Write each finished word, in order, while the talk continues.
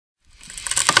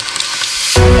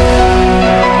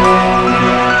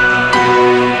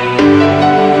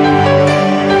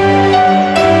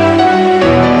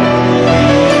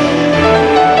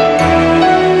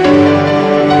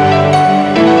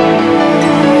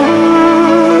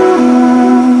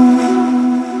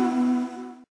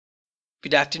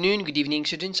Good afternoon, good evening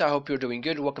students, I hope you're doing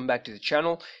good. Welcome back to the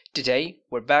channel. Today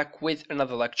we're back with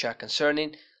another lecture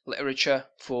concerning literature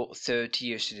for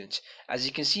third-year students. As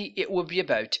you can see, it will be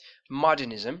about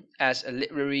modernism as a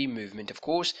literary movement, of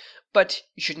course, but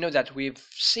you should know that we've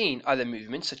seen other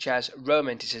movements such as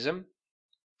romanticism,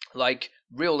 like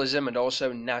realism, and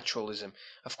also naturalism.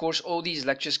 Of course, all these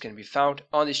lectures can be found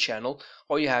on this channel.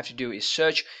 All you have to do is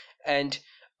search, and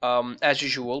as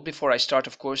usual, before I start,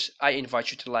 of course, I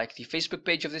invite you to like the Facebook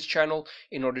page of this channel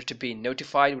in order to be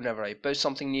notified whenever I post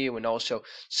something new, and also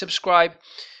subscribe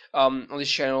on this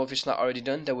channel if it's not already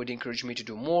done. That would encourage me to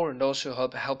do more and also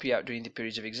help you out during the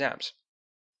periods of exams.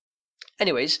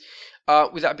 Anyways,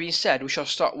 with that being said, we shall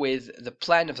start with the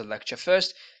plan of the lecture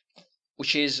first,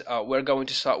 which is we're going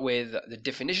to start with the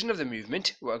definition of the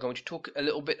movement. We're going to talk a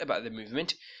little bit about the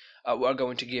movement. We are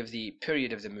going to give the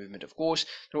period of the movement, of course.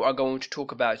 Then we are going to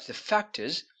talk about the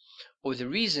factors or the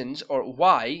reasons or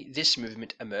why this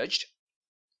movement emerged.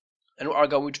 And we are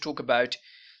going to talk about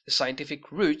the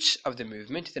scientific roots of the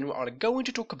movement. Then we are going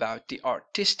to talk about the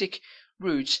artistic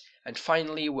roots. And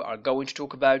finally, we are going to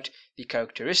talk about the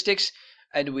characteristics.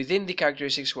 And within the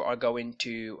characteristics, we are going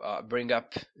to bring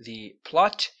up the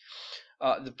plot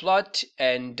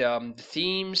and the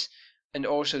themes, and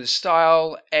also the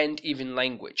style and even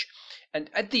language. And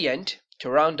at the end, to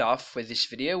round off with this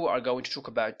video, we are going to talk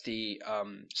about the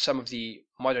some of the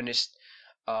modernist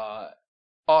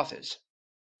authors.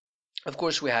 Of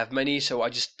course, we have many, so I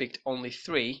just picked only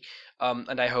three,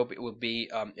 and I hope it will be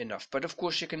enough. But of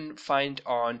course, you can find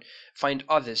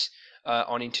others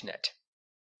on internet.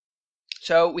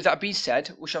 So with that being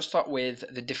said, we shall start with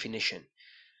the definition.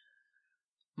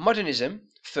 Modernism,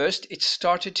 first, it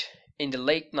started in the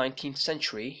late 19th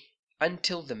century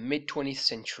until the mid 20th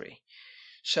century.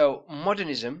 So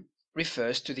modernism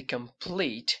refers to the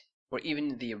complete or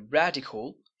even the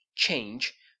radical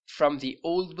change from the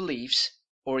old beliefs,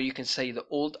 or you can say the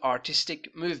old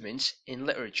artistic movements in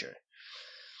literature.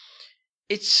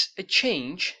 It's a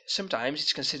change, sometimes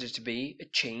it's considered to be a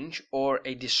change or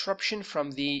a disruption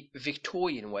from the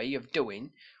Victorian way of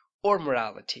doing or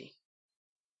morality.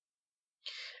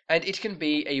 And it can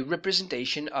be a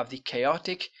representation of the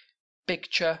chaotic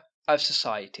picture of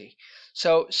society.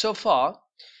 So far,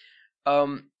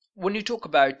 when you talk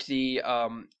about the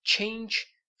change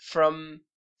from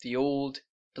the old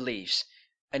beliefs,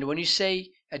 and when you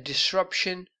say a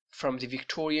disruption from the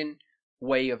Victorian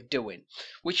way of doing,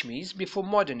 which means before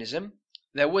modernism,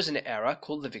 there was an era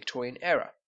called the Victorian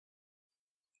era.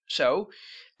 So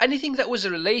anything that was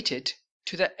related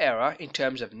to that era in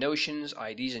terms of notions,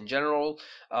 ideas in general,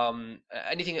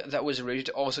 anything that was related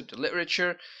also to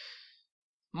literature,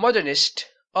 modernist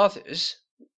authors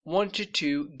wanted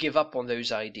to give up on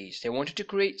those ideas. They wanted to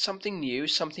create something new,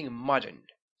 something modern.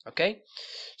 Okay,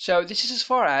 so this is as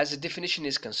far as the definition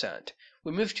is concerned.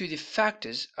 We move to the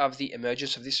factors of the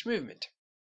emergence of this movement.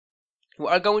 We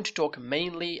are going to talk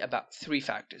mainly about three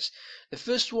factors. The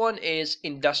first one is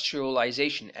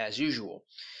industrialization, as usual.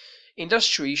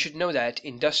 Industry, you should know that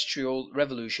industrial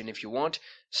revolution, if you want,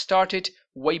 started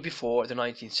way before the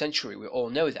 19th century. We all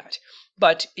know that,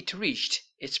 but it reached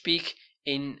its peak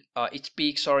in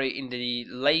the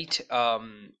late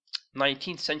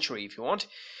 19th century, if you want.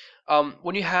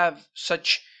 When you have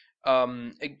such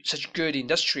good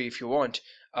industry, if you want,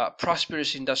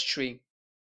 prosperous industry,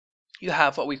 you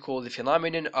have what we call the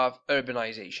phenomenon of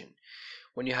urbanization.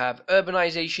 When you have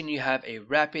urbanization, you have a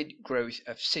rapid growth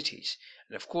of cities,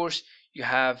 and of course you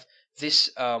have this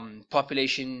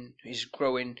population is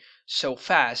growing so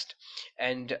fast,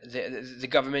 and the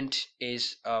government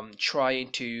is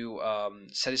trying to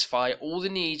satisfy all the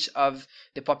needs of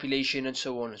the population and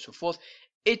so on and so forth.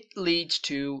 It leads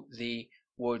to the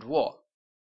World War,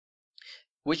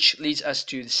 which leads us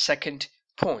to the second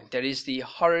point. That is the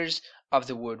horrors of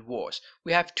the world wars.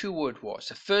 We have two world wars,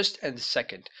 the first and the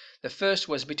second. The first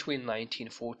was between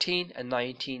 1914 and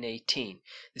 1918.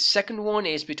 The second one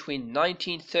is between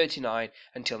 1939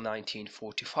 until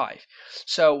 1945.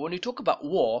 So when you talk about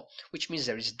war, which means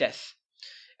there is death,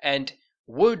 and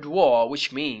world war,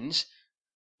 which means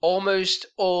almost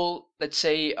all, let's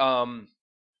say,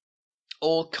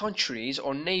 all countries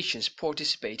or nations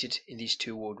participated in these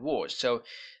two world wars. So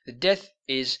the death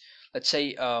is, let's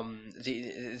say,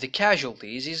 the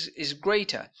casualties is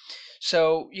greater.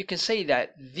 So you can say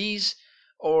that these,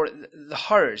 or the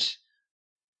horrors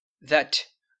that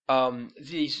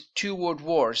these two world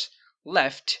wars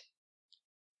left,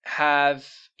 have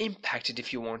impacted,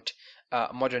 if you want,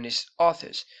 modernist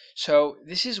authors. So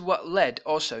this is what led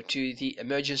also to the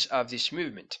emergence of this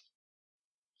movement.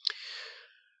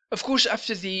 Of course,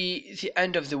 after the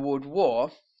end of the World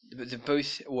War,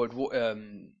 both World War,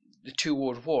 the two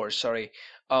world wars, sorry,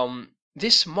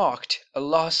 this marked a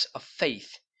loss of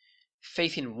faith.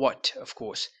 Faith in what? Of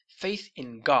course, faith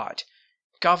in God,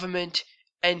 government,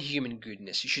 and human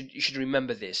goodness. You should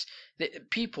remember this. The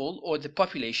people or the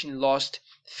population lost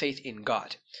faith in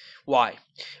God. Why?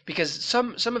 Because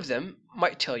some of them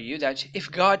might tell you that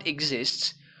if God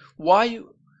exists, why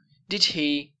did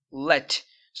he let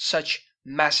such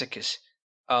massacres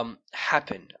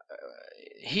happen?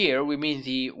 Here we mean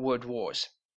the world wars.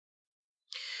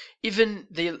 Even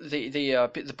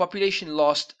the population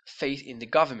lost faith in the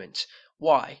governments.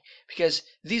 Why? Because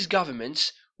these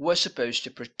governments were supposed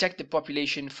to protect the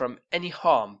population from any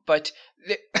harm, but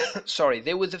they, sorry,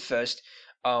 they were the first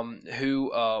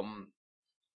who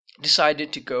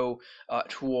decided to go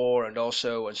to war, and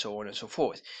so on and so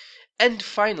forth. And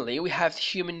finally, we have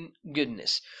human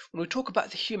goodness. When we talk about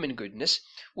the human goodness,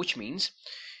 which means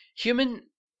human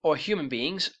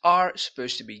beings are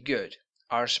supposed to be good,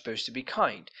 are supposed to be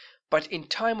kind. But in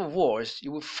time of wars,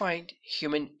 you will find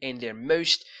human in their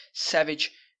most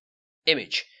savage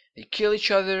image. They kill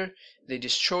each other, they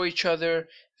destroy each other,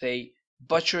 they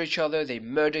butcher each other, they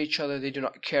murder each other, they do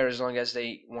not care as long as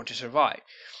they want to survive.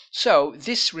 So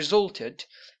this resulted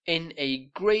in a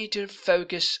greater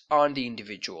focus on the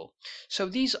individual. So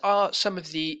these are some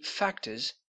of the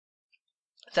factors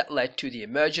that led to the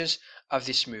emergence of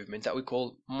this movement that we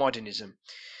call modernism.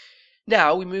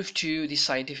 Now we move to the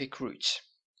scientific roots.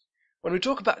 When we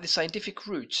talk about the scientific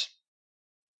roots,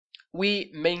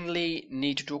 we mainly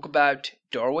need to talk about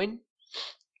Darwin,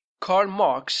 Karl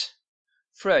Marx,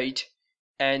 Freud,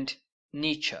 and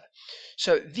Nietzsche.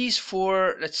 So these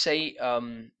four, let's say,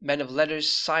 men of letters,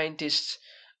 scientists,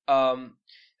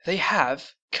 they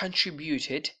have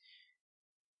contributed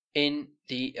in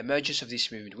the emergence of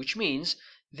this movement, which means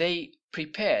they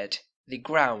prepared the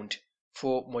ground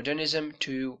for modernism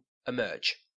to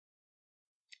emerge.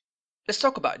 Let's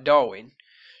talk about Darwin.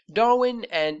 Darwin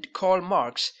and Karl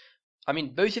Marx,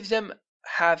 both of them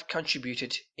have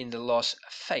contributed in the loss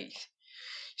of faith.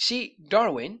 See,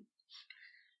 Darwin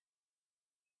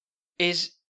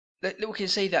is, we can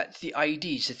say that the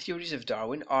ideas, the theories of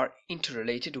Darwin are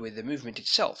interrelated with the movement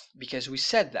itself, because we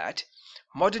said that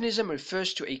modernism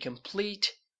refers to a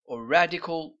complete or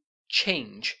radical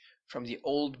change from the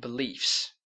old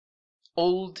beliefs.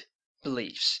 Old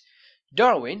beliefs.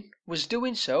 Darwin was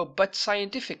doing so, but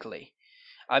scientifically.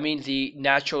 The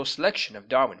natural selection of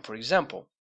Darwin, for example.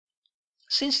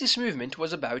 Since this movement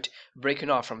was about breaking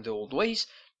off from the old ways,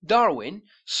 Darwin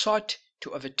sought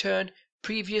to overturn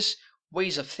previous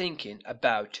ways of thinking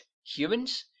about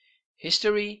humans,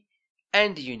 history,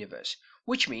 and the universe,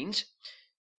 which means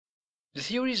the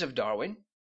theories of Darwin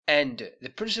and the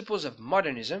principles of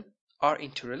modernism are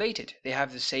interrelated. They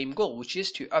have the same goal, which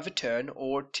is to overturn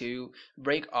or to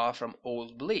break off from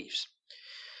old beliefs.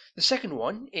 The second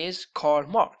one is Karl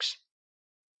Marx.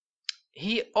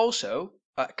 He also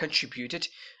contributed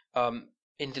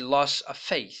in the loss of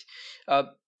faith.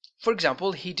 For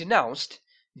example, he denounced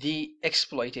the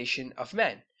exploitation of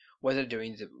men, whether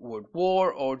during the World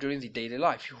War or during the daily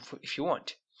life, if you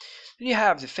want. Then you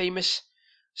have the famous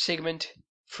Sigmund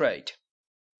Freud.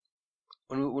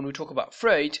 When we talk about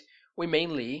Freud, we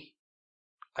mainly,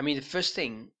 the first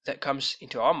thing that comes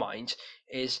into our minds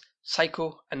is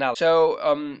psychoanalysis. So,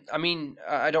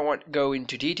 I don't want to go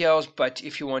into details, but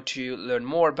if you want to learn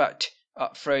more about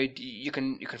Freud, you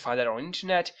can find that on the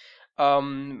internet.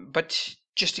 But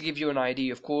just to give you an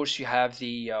idea, of course, you have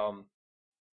the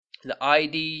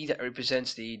ID that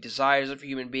represents the desires of a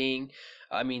human being.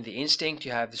 The instinct.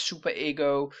 You have the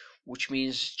superego, which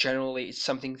means generally it's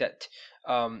something that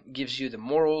gives you the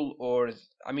moral, or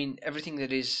everything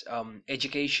that is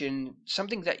education,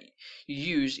 something that you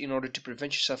use in order to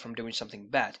prevent yourself from doing something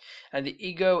bad. And the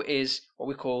ego is what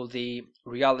we call the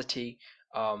reality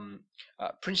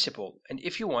principle. And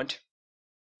if you want,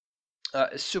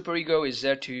 superego is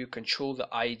there to control the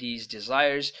ID's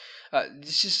desires.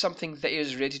 This is something that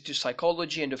is related to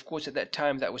psychology, and of course, at that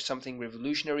time, that was something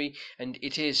revolutionary, and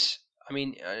it is.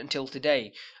 Until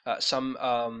today, some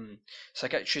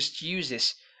psychiatrists use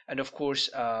this, and of course,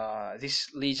 this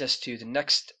leads us to the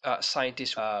next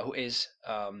scientist, who is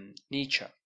Nietzsche.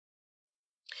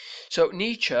 So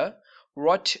Nietzsche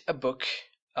wrote a book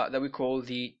that we call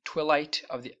The Twilight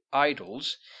of the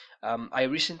Idols. I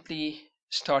recently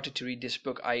started to read this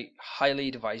book. I highly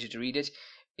advise you to read it.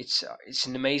 It's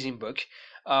an amazing book.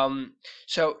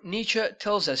 So Nietzsche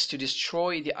tells us to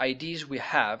destroy the ideas we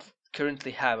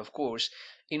currently have, of course,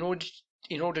 in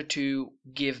order to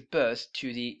give birth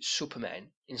to the Superman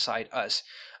inside us.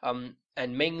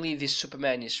 And mainly this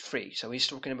Superman is free. So he's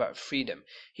talking about freedom.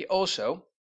 He also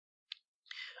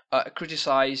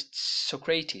criticized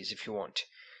Socrates, if you want.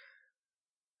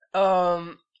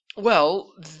 Um,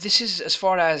 well, this is as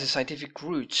far as the scientific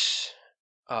roots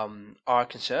are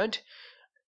concerned.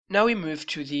 Now we move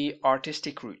to the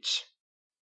artistic roots.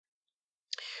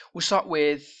 We start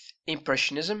with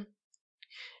Impressionism.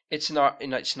 It's an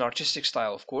artistic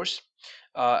style, of course.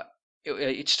 Uh,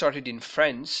 it started in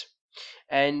France,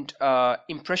 and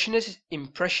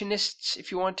impressionists,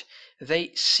 if you want,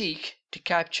 they seek to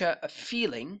capture a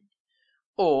feeling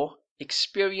or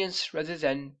experience rather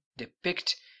than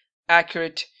depict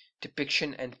accurate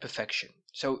depiction and perfection.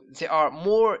 So they are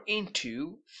more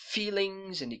into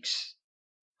feelings and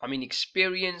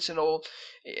experience and all,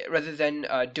 rather than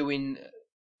doing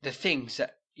the things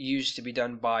that used to be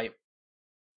done by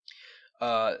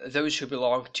those who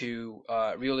belong to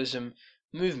realism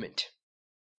movement.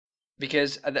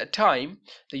 Because at that time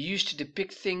they used to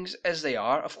depict things as they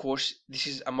are. Of course, this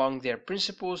is among their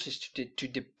principles, is to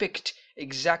depict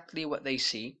exactly what they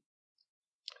see.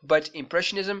 But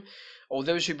Impressionism, or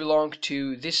those who belong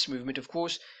to this movement, of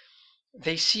course,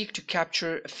 they seek to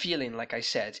capture a feeling, like I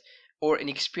said, or an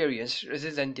experience,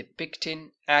 rather than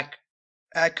depicting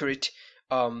accurate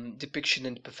depiction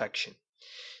and perfection.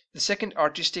 The second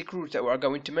artistic route that we are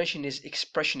going to mention is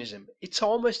Expressionism. It's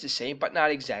almost the same, but not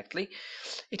exactly.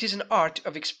 It is an art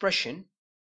of expression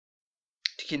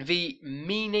to convey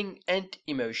meaning and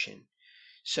emotion.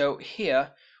 So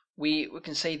here we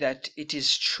can say that it is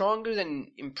stronger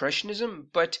than Impressionism,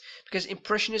 but because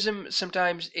Impressionism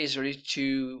sometimes is related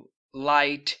to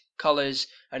light, colors,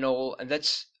 and all, and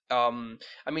that's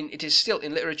it is still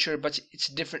in literature, but it's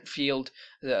a different field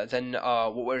than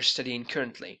what we're studying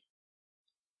currently.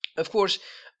 Of course,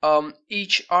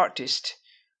 each artist,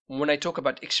 when I talk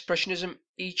about Expressionism,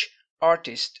 each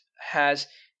artist has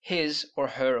his or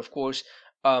her, of course,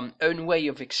 own way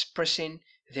of expressing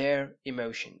their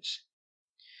emotions.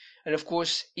 And of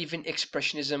course, even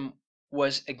Expressionism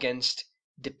was against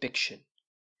depiction.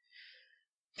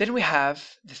 Then we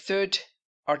have the third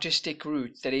artistic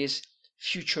route, that is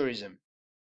Futurism.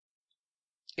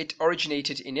 It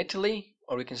originated in Italy,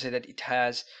 or we can say that it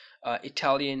has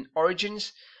Italian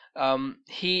origins.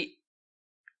 He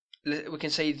We can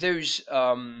say those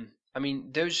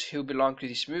who belong to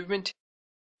this movement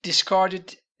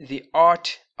discarded the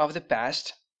art of the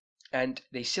past and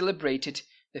they celebrated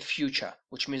the future,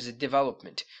 which means the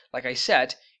development. Like I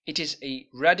said, it is a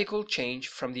radical change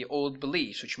from the old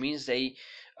beliefs, which means they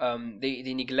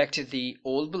neglected the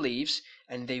old beliefs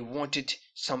and they wanted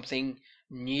something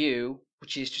new,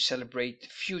 which is to celebrate the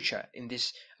future, in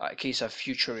this case of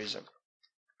futurism.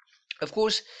 Of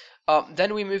course,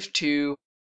 then we move to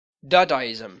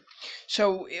Dadaism.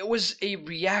 So it was a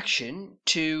reaction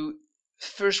to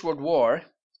First World War,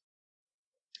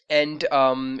 and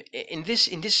in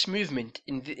this movement,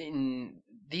 in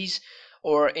these,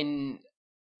 or in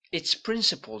its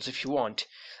principles, if you want,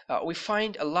 we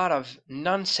find a lot of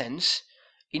nonsense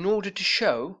in order to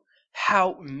show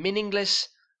how meaningless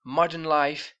modern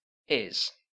life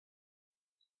is.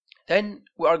 Then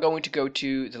we are going to go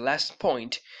to the last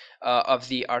point of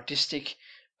the artistic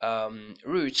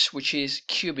roots, which is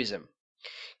Cubism.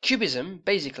 Cubism,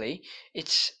 basically,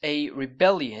 it's a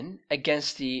rebellion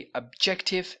against the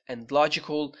objective and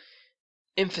logical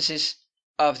emphasis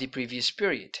of the previous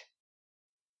period.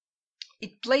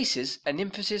 It places an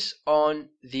emphasis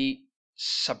on the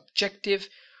subjective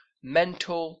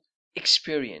mental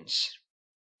experience.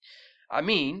 I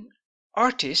mean,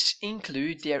 artists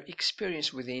include their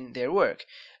experience within their work.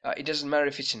 It doesn't matter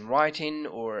if it's in writing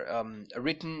or a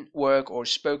written work or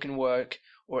spoken work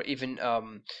or even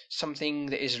something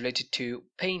that is related to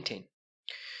painting.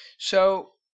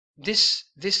 So this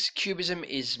cubism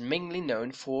is mainly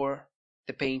known for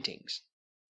the paintings.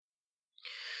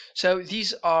 So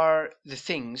these are the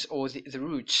things, or the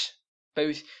roots,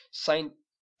 both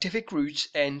scientific roots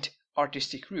and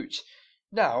artistic roots.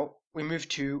 Now we move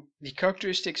to the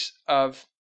characteristics of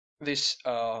this.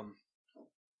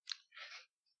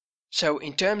 So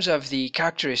in terms of the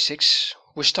characteristics,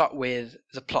 we start with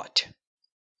the plot.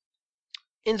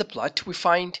 In the plot, we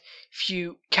find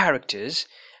few characters,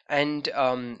 and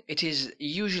it is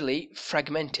usually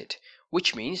fragmented,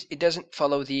 which means it doesn't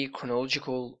follow the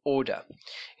chronological order.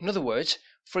 In other words,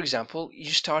 for example,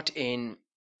 you start in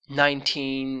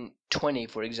 1920,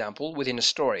 for example, within a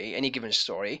story, any given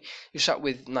story, you start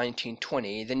with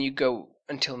 1920, then you go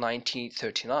until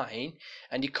 1939,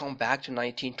 and you come back to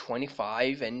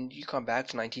 1925, and you come back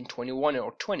to 1921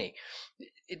 or 20.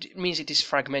 It means it is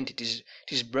fragmented, it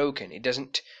is broken, it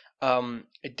doesn't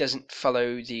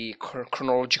follow the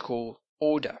chronological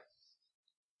order.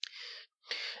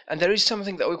 And there is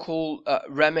something that we call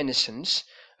reminiscence.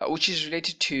 which is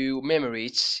related to memory.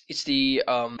 It's the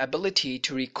ability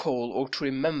to recall or to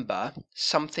remember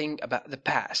something about the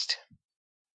past.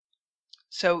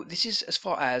 So this is as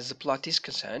far as the plot is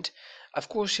concerned. Of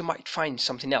course, you might find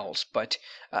something else, but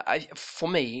for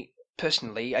me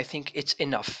personally, I think it's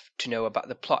enough to know about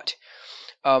the plot.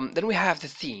 Then we have the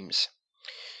themes.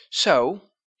 So,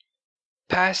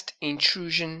 past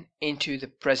intrusion into the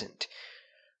present,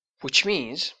 which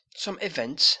means some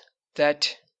events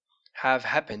that have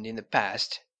happened in the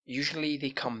past, usually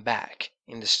they come back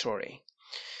in the story.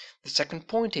 The second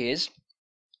point is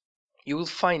you will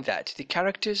find that the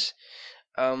characters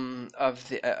of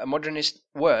the modernist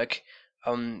work,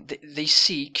 they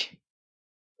seek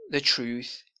the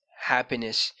truth,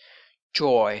 happiness,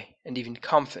 joy, and even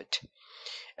comfort.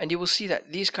 And you will see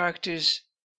that these characters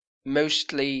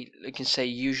mostly, you can say,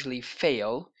 usually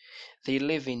fail. They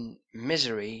live in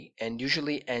misery and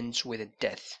usually ends with a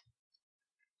death.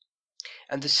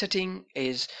 And the setting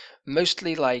is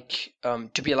mostly like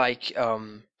to be like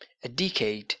a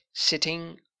decayed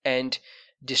setting and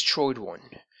destroyed one.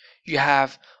 You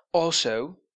have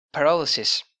also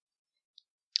paralysis.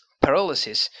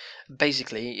 Paralysis,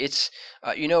 basically, it's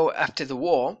after the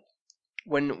war,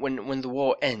 when the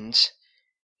war ends,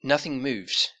 nothing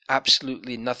moves,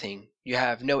 absolutely nothing. You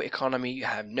have no economy, you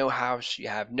have no house, you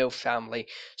have no family,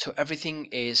 so everything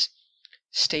is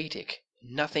static.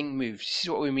 Nothing moves. This is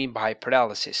what we mean by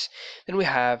paralysis. Then we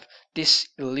have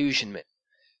disillusionment.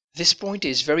 This point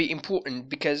is very important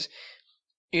because,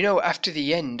 after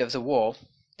the end of the war,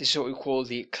 this is what we call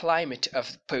the climate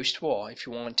of post-war, if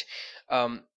you want.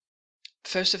 Um,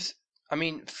 first of,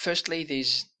 firstly,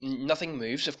 there's nothing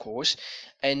moves, of course,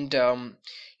 and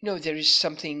there is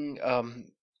something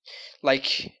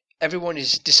like everyone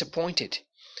is disappointed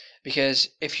because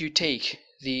if you take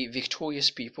the victorious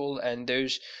people and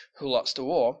who lost the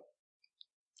war,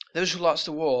 those who lost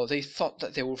the war, they thought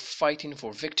that they were fighting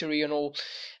for victory and all,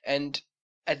 and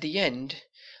at the end,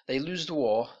 they lose the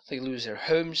war, they lose their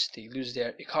homes, they lose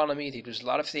their economy, they lose a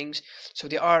lot of things, so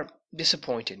they are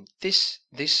disappointed. This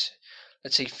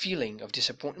let's say feeling of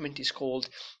disappointment is called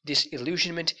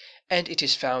disillusionment, and it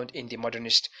is found in the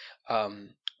modernist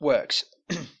works.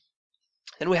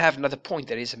 Then we have another point,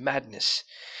 that is madness.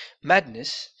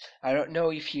 Madness, I don't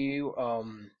know if you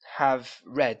have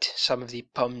read some of the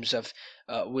poems of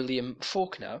William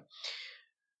Faulkner.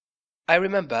 I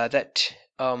remember that,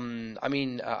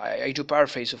 I do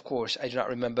paraphrase, of course, I do not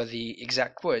remember the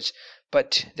exact words,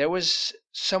 but there was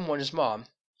someone's mom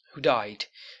who died,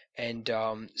 and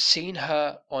seeing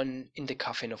her in the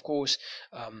coffin, of course,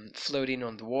 floating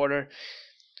on the water,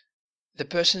 the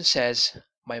person says,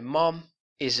 "My mom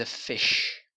is a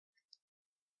fish."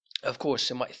 Of course,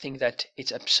 you might think that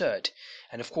it's absurd,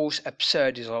 and of course,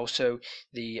 absurd is also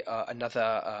the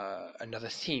another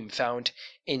theme found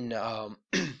in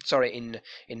sorry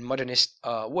in modernist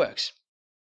works.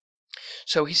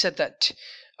 So he said that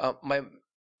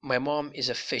my mom is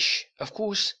a fish. Of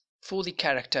course, for the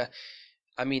character,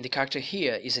 the character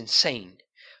here is insane,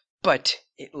 but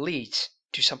it leads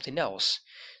to something else.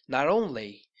 Not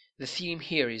only the theme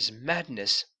here is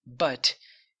madness, but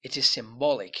it is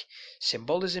symbolic.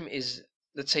 Symbolism is,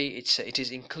 let's say, it is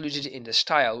included in the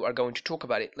style. We are going to talk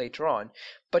about it later on,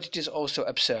 but it is also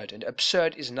absurd, and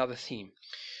absurd is another theme.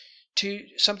 To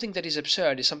something that is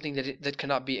absurd is something that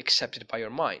cannot be accepted by your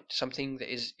mind, something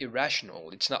that is irrational,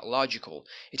 it's not logical,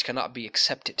 it cannot be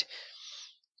accepted.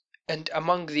 And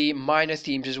among the minor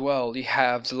themes as well, you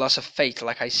have the loss of faith.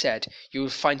 Like I said, you will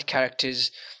find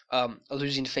characters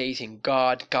losing faith in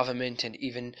God, government, and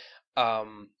even,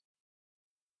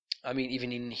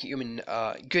 even in human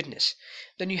goodness.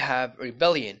 Then you have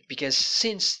rebellion, because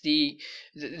since the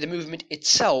movement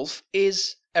itself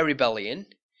is a rebellion,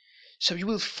 so you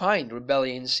will find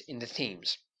rebellions in the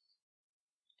themes.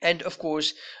 And of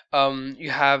course,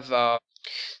 you have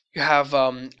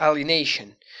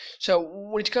alienation. So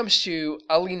when it comes to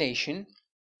alienation,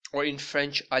 or in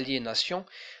French aliénation,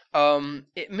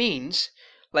 it means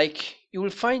like you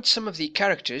will find some of the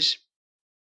characters,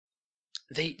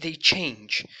 they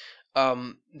change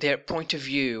their point of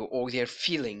view or their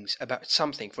feelings about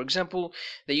something. For example,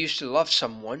 they used to love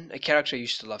someone, a character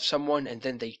used to love someone, and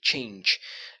then they change.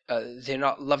 They're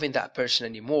not loving that person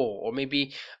anymore, or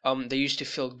maybe they used to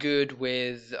feel good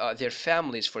with their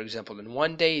families, for example, and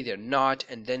one day they're not,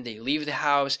 and then they leave the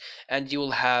house, and you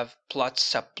will have plots,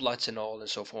 subplots, and all, and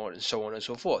so forth, and so on and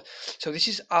so forth. So this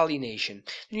is alienation.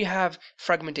 Then you have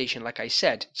fragmentation, like I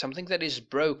said, something that is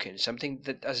broken, something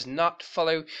that does not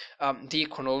follow the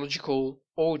chronological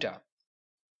order.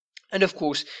 And of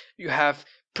course, you have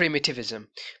primitivism.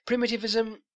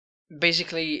 Primitivism,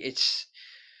 basically, it's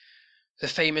the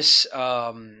famous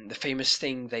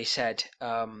thing they said,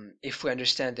 if we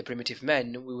understand the primitive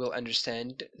men, we will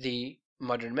understand the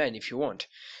modern men, if you want.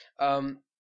 Um,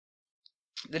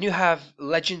 then you have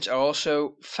legends are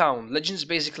also found. Legends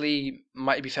basically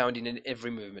might be found in every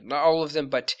movement, not all of them,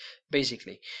 but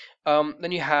basically.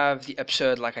 Then you have the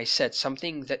absurd, like I said,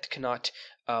 something that cannot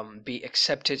be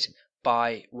accepted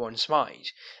by one's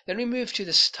mind. Then we move to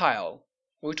the style.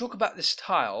 When we talk about the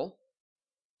style,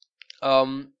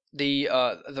 the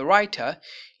writer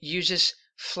uses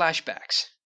flashbacks.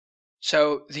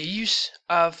 So the use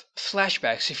of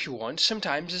flashbacks, if you want,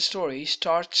 sometimes the story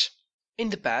starts in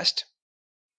the past.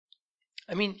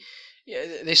 I mean,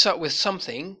 they start with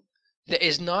something that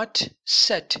is not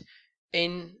set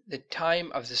in the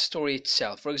time of the story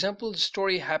itself. For example, the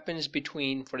story happens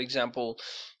between, for example,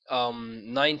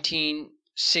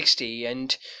 1960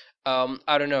 and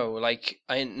I don't know, like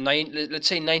let's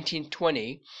say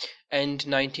 1920 and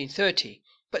 1930.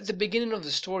 But the beginning of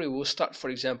the story will start, for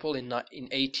example, in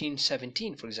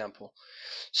 1817, for example.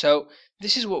 So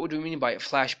this is what we mean by a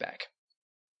flashback.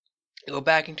 Go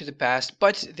back into the past,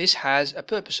 but this has a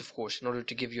purpose, of course, in order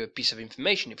to give you a piece of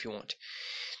information if you want.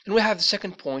 Then we have the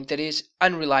second point, that is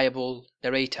unreliable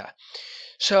narrator.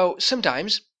 So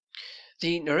sometimes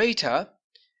the narrator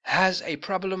has a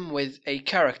problem with a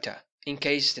character in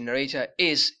case the narrator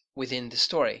is within the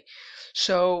story.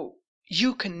 So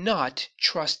you cannot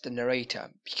trust the narrator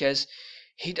because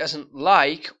he doesn't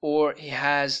like, or he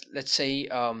has, let's say,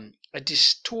 a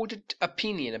distorted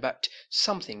opinion about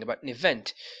something, about an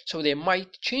event, so they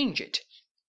might change it.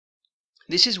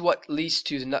 This is what leads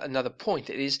to another point,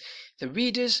 that is, the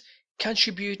readers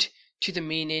contribute to the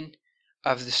meaning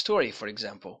of the story, for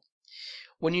example.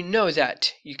 When you know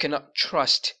that, you cannot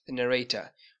trust the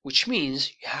narrator, which means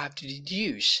you have to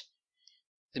deduce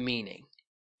the meaning.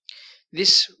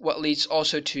 This what leads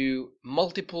also to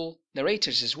multiple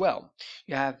narrators as well.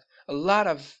 You have a lot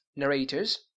of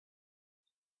narrators.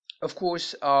 Of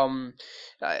course,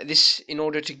 this in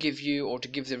order to give you, or to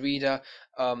give the reader,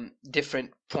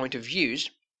 different point of views.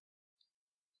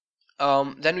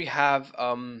 Then we have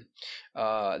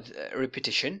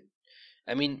repetition.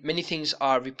 I mean, many things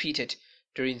are repeated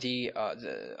during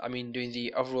during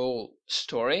the overall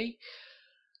story.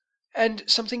 And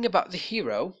something about the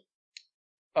hero.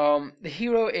 The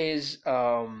hero is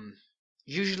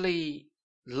usually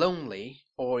lonely,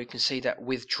 or you can say that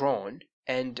withdrawn,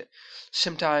 and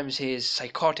sometimes he is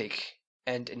psychotic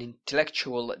and an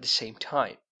intellectual at the same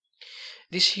time.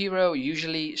 This hero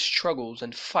usually struggles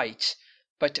and fights,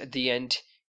 but at the end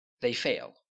they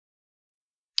fail.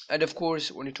 And of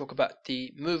course, when you talk about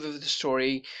the move of the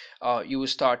story, you will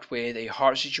start with a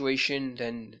hard situation,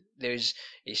 then there's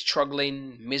a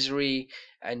struggling, misery,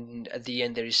 and at the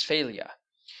end there is failure.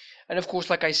 And of course,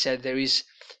 like I said, there is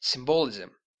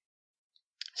symbolism.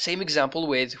 Same example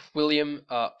with William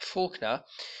Faulkner,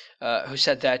 who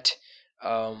said that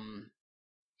um,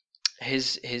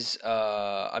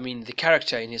 the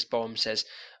character in his poem says,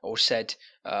 or said,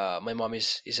 my mom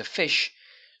is a fish.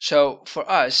 So for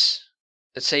us,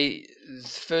 let's say the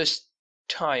first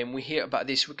time we hear about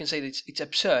this, we can say that it's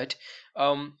absurd.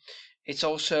 It's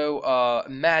also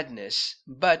madness,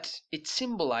 but it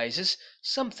symbolizes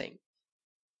something.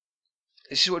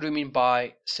 This is what we mean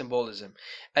by symbolism.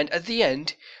 And at the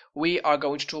end, we are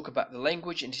going to talk about the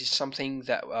language, and this is something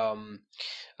that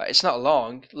it's not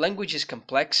long. Language is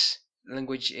complex,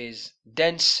 language is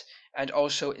dense, and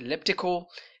also elliptical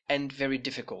and very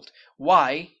difficult.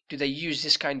 Why do they use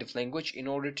this kind of language? In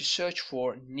order to search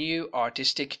for new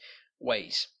artistic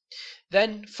ways.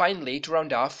 Then finally, to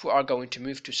round off, we are going to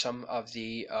move to some of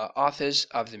the authors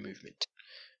of the movement.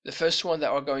 The first one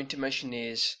that we're going to mention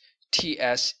is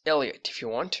T.S. Eliot, if you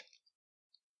want.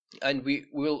 And we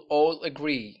will all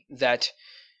agree that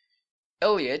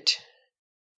Eliot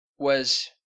was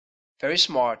very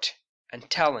smart and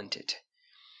talented.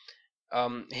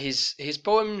 His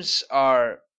poems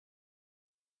are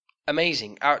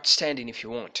amazing, outstanding, if you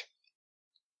want.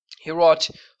 He wrote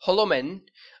Hollow Men,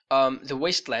 The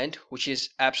Wasteland, which is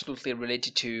absolutely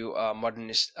related to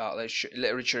modernist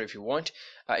literature, if you want.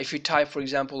 If you type, for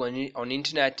example, on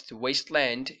internet The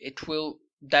Wasteland, it will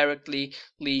directly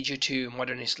lead you to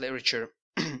modernist literature.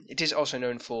 It is also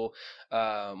known for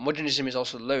modernism is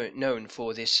also known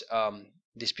for this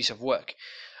piece of work.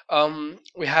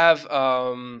 We have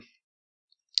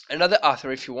another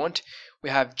author, if you want. We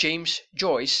have James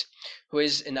Joyce, who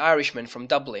is an Irishman from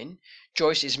Dublin.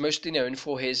 Joyce is mostly known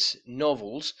for his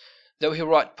novels, though he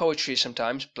wrote poetry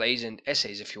sometimes, plays and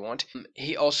essays, if you want.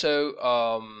 He also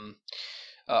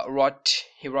wrote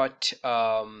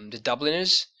The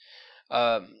Dubliners,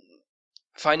 um,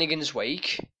 Finnegan's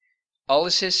Wake,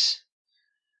 Ulysses,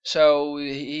 So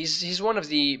he's one of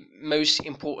the most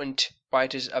important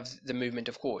writers of the movement,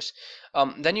 of course.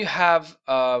 Then you have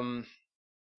the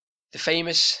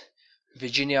famous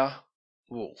Virginia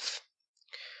Woolf.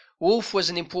 Woolf was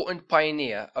an important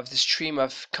pioneer of the stream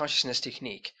of consciousness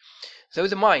technique. Though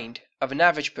the mind of an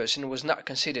average person was not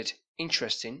considered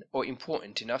interesting or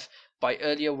important enough by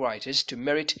earlier writers to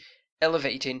merit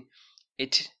elevating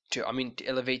it to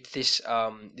elevate this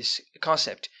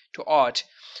concept to art,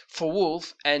 for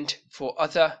Woolf and for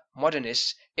other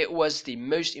modernists it was the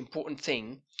most important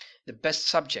thing, the best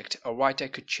subject a writer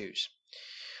could choose.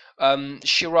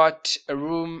 She wrote A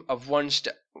Room of One's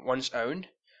Own.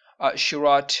 She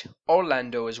wrote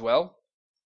Orlando as well,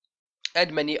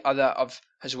 and many other of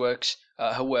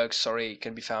her works, sorry,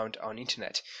 can be found on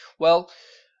internet. Well,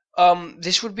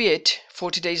 this would be it for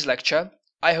today's lecture.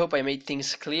 I hope I made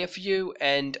things clear for you,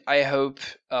 and I hope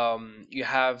you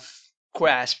have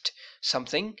grasped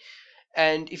something.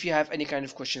 And if you have any kind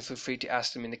of question, feel free to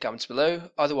ask them in the comments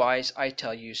below. Otherwise, I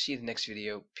tell you, see you in the next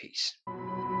video. Peace.